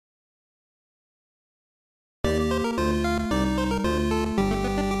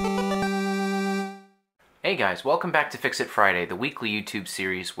Hey guys, welcome back to Fix It Friday, the weekly YouTube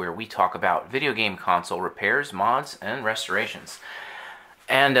series where we talk about video game console repairs, mods, and restorations.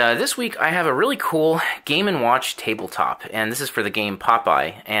 And this week I have a really cool Game & Watch tabletop, and this is for the game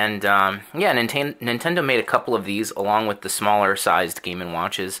Popeye. And yeah, Nintendo made a couple of these along with the smaller sized Game &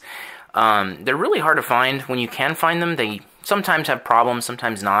 Watches. They're really hard to find. When you can find them, they sometimes have problems,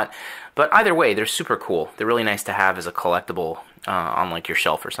 sometimes not. But either way, they're super cool. They're really nice to have as a collectible on like your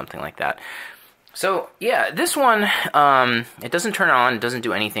shelf or something like that. So yeah, this one, it doesn't turn on, it doesn't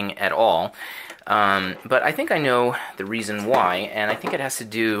do anything at all, but I think I know the reason why, and I think it has to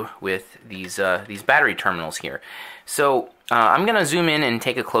do with these battery terminals here. So I'm going to zoom in and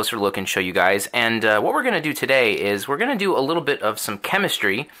take a closer look and show you guys, and what we're going to do today is we're going to do a little bit of some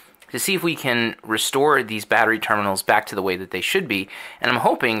chemistry to see if we can restore these battery terminals back to the way that they should be, and I'm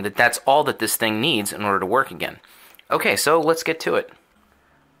hoping that that's all that this thing needs in order to work again. Okay, so let's get to it.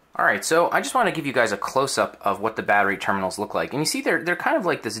 Alright, so I just want to give you guys a close-up of what the battery terminals look like. And you see they're kind of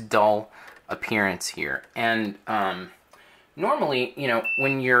like this dull appearance here. And normally, you know,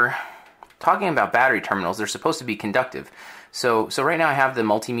 when you're talking about battery terminals, they're supposed to be conductive. So right now I have the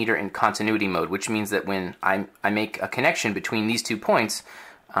multimeter in continuity mode, which means that when I make a connection between these 2 points,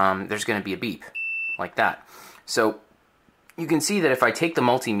 there's going to be a beep, like that. So you can see that if I take the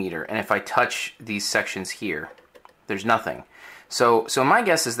multimeter and if I touch these sections here, there's nothing. So my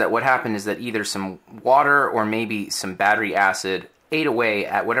guess is that what happened is that either some water or maybe some battery acid ate away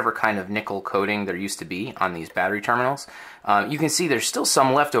at whatever kind of nickel coating there used to be on these battery terminals. You can see there's still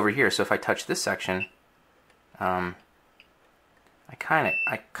some left over here, so if I touch this section, I kind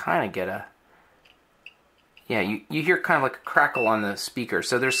of get a, yeah, you hear kind of like a crackle on the speaker,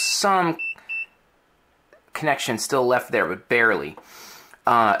 so there's some connection still left there, but barely.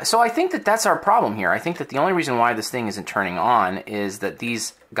 So I think that that's our problem here. I think that the only reason why this thing isn't turning on is that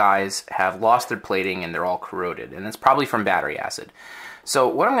these guys have lost their plating and they're all corroded, and it's probably from battery acid. So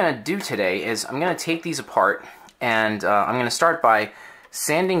what I'm going to do today is I'm going to take these apart, and I'm going to start by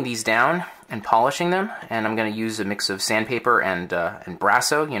sanding these down and polishing them, and I'm going to use a mix of sandpaper and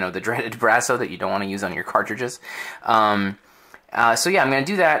Brasso, you know, the dreaded Brasso that you don't want to use on your cartridges. So yeah, I'm going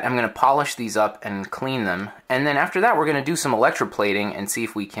to do that. I'm going to polish these up and clean them. And then after that, we're going to do some electroplating and see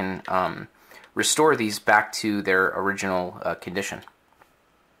if we can restore these back to their original condition.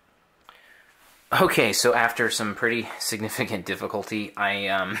 Okay, so after some pretty significant difficulty,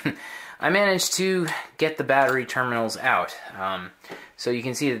 I managed to get the battery terminals out. So you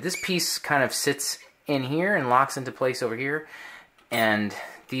can see that this piece kind of sits in here and locks into place over here. And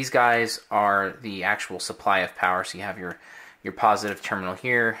these guys are the actual supply of power. So you have your positive terminal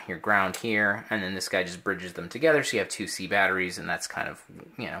here, your ground here, and then this guy just bridges them together, so you have 2 C batteries, and that's kind of,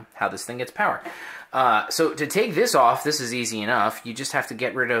 you know, how this thing gets power. So to take this off, this is easy enough. You just have to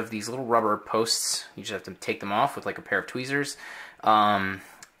get rid of these little rubber posts. You just have to take them off with like a pair of tweezers, and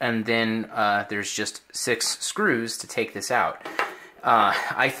then there's just 6 screws to take this out.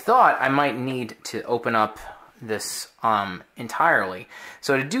 I thought I might need to open up this entirely.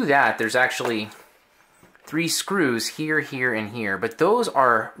 So to do that, there's actually 3 screws here, here, and here, but those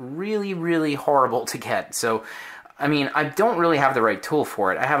are really, really horrible to get. So, I mean, I don't really have the right tool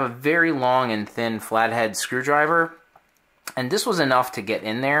for it. I have a very long and thin flathead screwdriver, and this was enough to get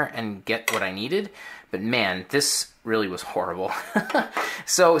in there and get what I needed, but man, this really was horrible.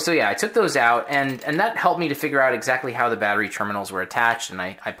 So yeah, I took those out, and that helped me to figure out exactly how the battery terminals were attached, and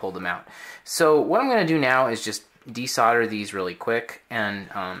I pulled them out. So what I'm going to do now is just desolder these really quick, and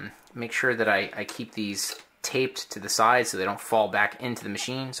make sure that I keep these taped to the side so they don't fall back into the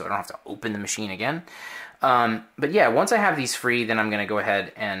machine, so I don't have to open the machine again. But yeah, once I have these free, then I'm going to go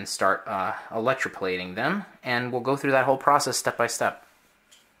ahead and start electroplating them, and we'll go through that whole process step by step.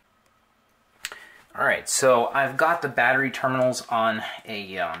 Alright, so I've got the battery terminals on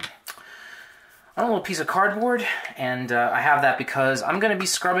a little piece of cardboard, and I have that because I'm going to be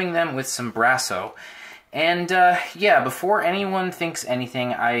scrubbing them with some Brasso. And yeah, before anyone thinks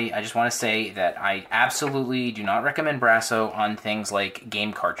anything, I just want to say that I absolutely do not recommend Brasso on things like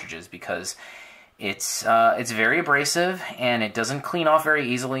game cartridges, because it's very abrasive and it doesn't clean off very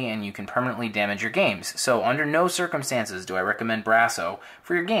easily, and you can permanently damage your games. So under no circumstances do I recommend Brasso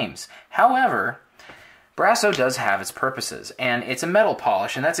for your games. However, Brasso does have its purposes, and it's a metal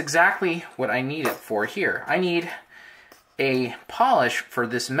polish, and that's exactly what I need it for here. I need a polish for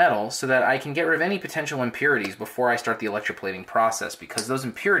this metal so that I can get rid of any potential impurities before I start the electroplating process, because those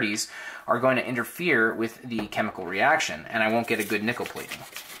impurities are going to interfere with the chemical reaction, and I won't get a good nickel plating.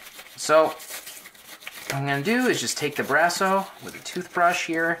 So what I'm going to do is just take the Brasso with a toothbrush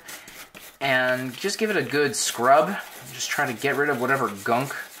here and just give it a good scrub. Just try to get rid of whatever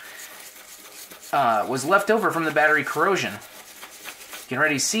gunk was left over from the battery corrosion. You can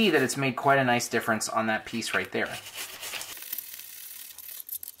already see that it's made quite a nice difference on that piece right there.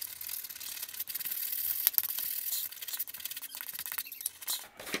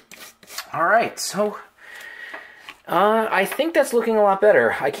 Alright, so I think that's looking a lot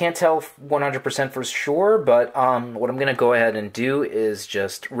better. I can't tell 100% for sure, but what I'm going to go ahead and do is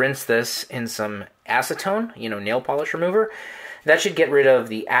just rinse this in some acetone, nail polish remover. That should get rid of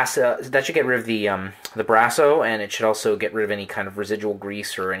the the Brasso, and it should also get rid of any kind of residual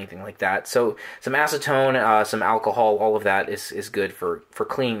grease or anything like that. So some acetone, some alcohol, all of that is good for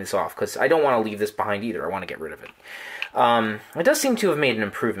cleaning this off, because I don't want to leave this behind either. I want to get rid of it. It does seem to have made an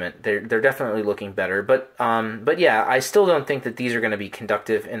improvement. They're definitely looking better, but yeah, I still don't think that these are going to be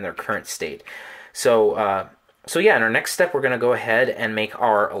conductive in their current state. So yeah, in our next step, we're going to go ahead and make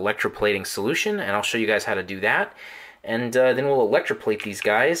our electroplating solution, and I'll show you guys how to do that. And then we'll electroplate these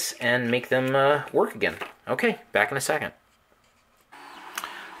guys and make them work again. Okay, back in a second.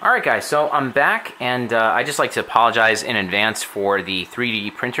 Alright guys, so I'm back, and I'd just like to apologize in advance for the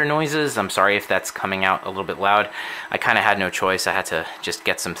 3D printer noises. I'm sorry if that's coming out a little bit loud. I kind of had no choice. I had to just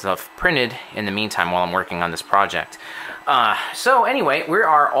get some stuff printed in the meantime while I'm working on this project. So anyway, we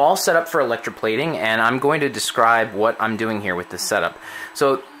are all set up for electroplating, and I'm going to describe what I'm doing here with this setup.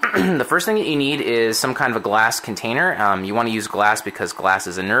 So the first thing that you need is some kind of a glass container. You want to use glass because glass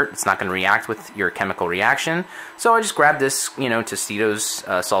is inert. It's not going to react with your chemical reaction. So I just grabbed this, Tostitos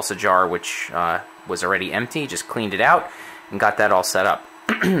salsa jar, which was already empty, just cleaned it out, and got that all set up.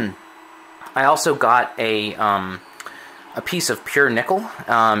 I also got a piece of pure nickel.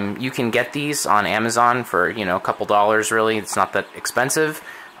 You can get these on Amazon for, a couple dollars, really. It's not that expensive.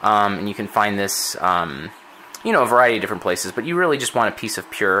 And you can find this, a variety of different places, but you really just want a piece of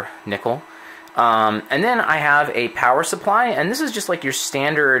pure nickel. And then I have a power supply, and this is just like your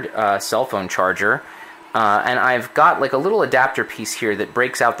standard cell phone charger. And I've got like a little adapter piece here that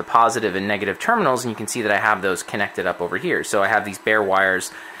breaks out the positive and negative terminals, and you can see that I have those connected up over here. So I have these bare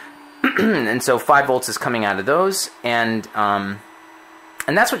wires, and so 5 volts is coming out of those, and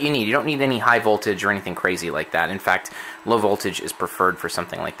that's what you need. You don't need any high voltage or anything crazy like that. In fact, low voltage is preferred for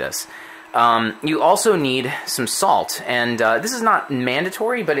something like this. You also need some salt, and this is not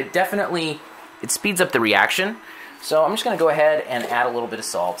mandatory, but it speeds up the reaction. So I'm just going to go ahead and add a little bit of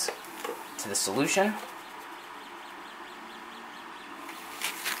salt to the solution.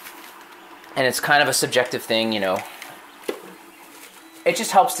 And it's kind of a subjective thing, It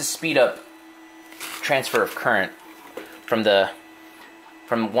just helps to speed up transfer of current from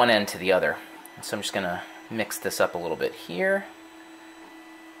one end to the other. So I'm just going to mix this up a little bit here.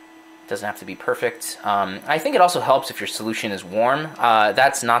 Doesn't have to be perfect. I think it also helps if your solution is warm.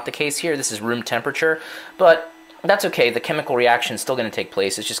 That's not the case here. This is room temperature, but that's okay. The chemical reaction is still going to take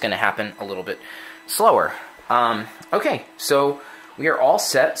place. It's just going to happen a little bit slower. Okay, so we are all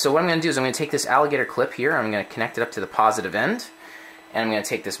set. So what I'm going to do is I'm going to take this alligator clip here. I'm going to connect it up to the positive end. And I'm going to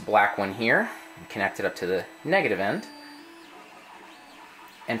take this black one here and connect it up to the negative end.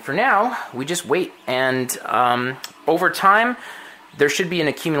 And for now, we just wait. And over time, there should be an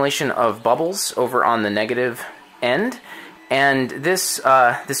accumulation of bubbles over on the negative end. And this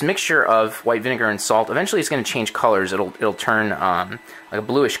this mixture of white vinegar and salt, eventually it's going to change colors. It'll turn like a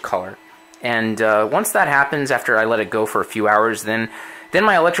bluish color. And once that happens, after I let it go for a few hours, then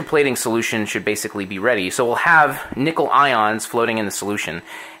my electroplating solution should basically be ready. So we'll have nickel ions floating in the solution.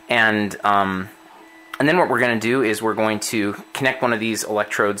 And then what we're going to do is we're going to connect one of these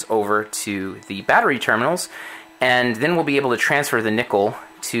electrodes over to the battery terminals, and then we'll be able to transfer the nickel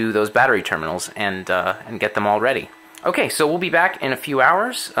to those battery terminals and get them all ready. Okay, so we'll be back in a few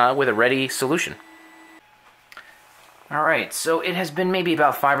hours with a ready solution. Alright, so it has been maybe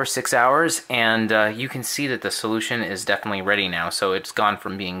about 5 or 6 hours, and you can see that the solution is definitely ready now. So it's gone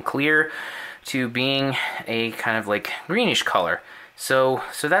from being clear to being a kind of like greenish color. So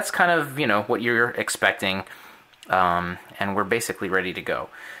that's kind of, what you're expecting, and we're basically ready to go.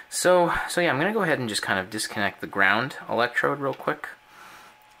 So yeah, I'm going to go ahead and just kind of disconnect the ground electrode real quick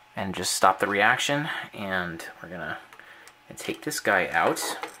and just stop the reaction, and we're going to take this guy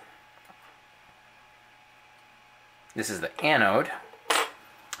out. This is the anode.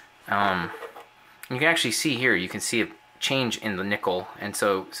 You can actually see here, you can see a change in the nickel, and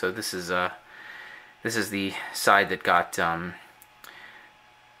so this is the side that got the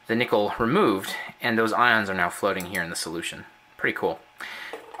nickel removed, and those ions are now floating here in the solution. Pretty cool.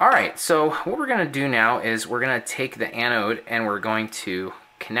 Alright, so what we're going to do now is we're going to take the anode and we're going to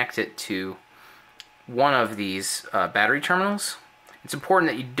connect it to one of these battery terminals. It's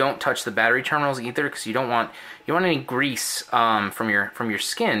important that you don't touch the battery terminals either, because you don't want any grease from your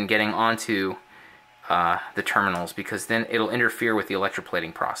skin getting onto the terminals, because then it'll interfere with the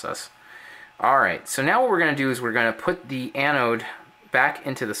electroplating process. Alright, so now what we're going to do is we're going to put the anode back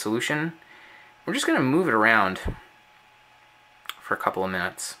into the solution. We're just going to move it around for a couple of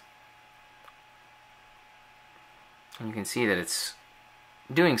minutes. And you can see that it's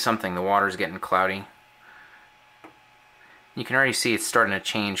doing something. The water's getting cloudy. You can already see it's starting to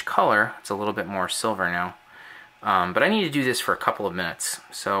change color. It's a little bit more silver now. But I need to do this for a couple of minutes.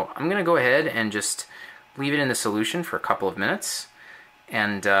 So I'm going to go ahead and just leave it in the solution for a couple of minutes.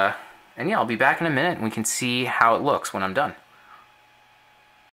 And yeah, I'll be back in a minute and we can see how it looks when I'm done.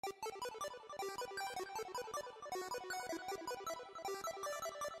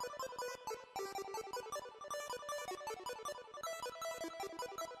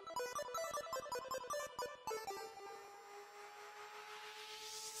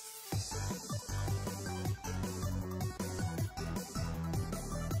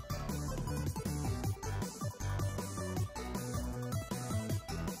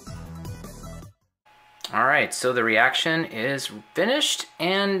 Alright, so the reaction is finished,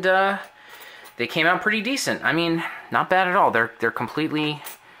 and they came out pretty decent. I mean, not bad at all. They're completely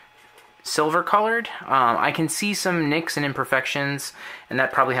silver colored. I can see some nicks and imperfections, and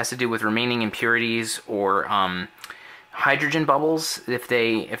that probably has to do with remaining impurities or hydrogen bubbles. If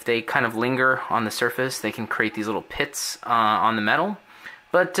they kind of linger on the surface, they can create these little pits on the metal.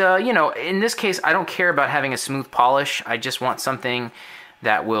 But you know, in this case, I don't care about having a smooth polish. I just want something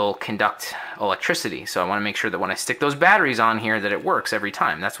that will conduct electricity. So I want to make sure that when I stick those batteries on here that it works every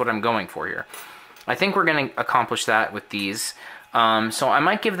time. That's what I'm going for here. I think we're going to accomplish that with these. So I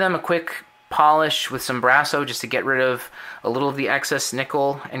might give them a quick polish with some Brasso just to get rid of a little of the excess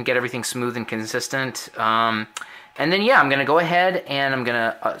nickel and get everything smooth and consistent. And then yeah, I'm going to go ahead and I'm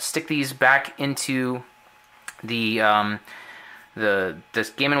going to stick these back into this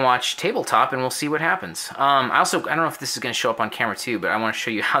Game & Watch tabletop, and we'll see what happens. I don't know if this is going to show up on camera too, but I want to show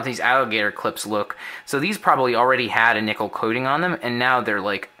you how these alligator clips look. So these probably already had a nickel coating on them, and now they're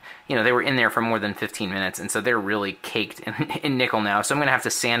like, you know, they were in there for more than 15 minutes, and so they're really caked in nickel now. So I'm going to have to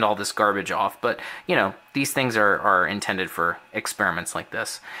sand all this garbage off, but, you know, these things are intended for experiments like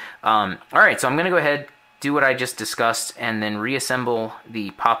this. Alright, so I'm going to go ahead, do what I just discussed, and then reassemble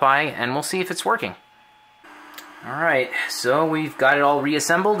the Popeye, and we'll see if it's working. Alright, so we've got it all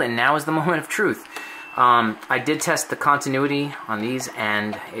reassembled, and now is the moment of truth. I did test the continuity on these,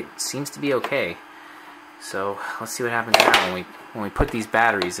 and it seems to be okay. So let's see what happens now when we put these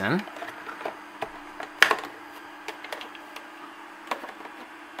batteries in.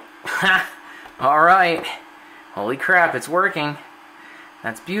 Ha! Alright, holy crap, it's working.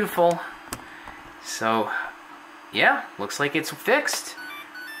 That's beautiful. So, yeah, looks like it's fixed.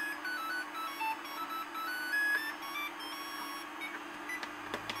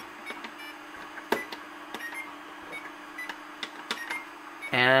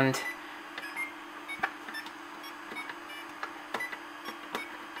 And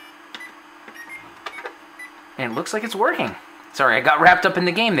it looks like it's working. Sorry, I got wrapped up in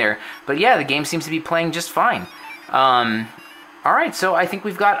the game there. But yeah, the game seems to be playing just fine. Alright, so I think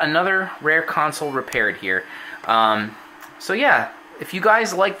we've got another rare console repaired here. So yeah, if you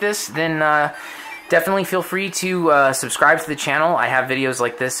guys like this, then definitely feel free to subscribe to the channel. I have videos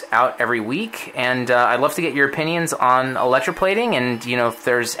like this out every week, and I'd love to get your opinions on electroplating, and you know, if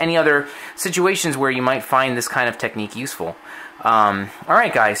there's any other situations where you might find this kind of technique useful.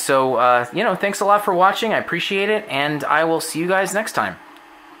 Alright guys, so you know, thanks a lot for watching. I appreciate it, and I will see you guys next time.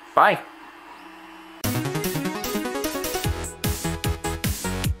 Bye.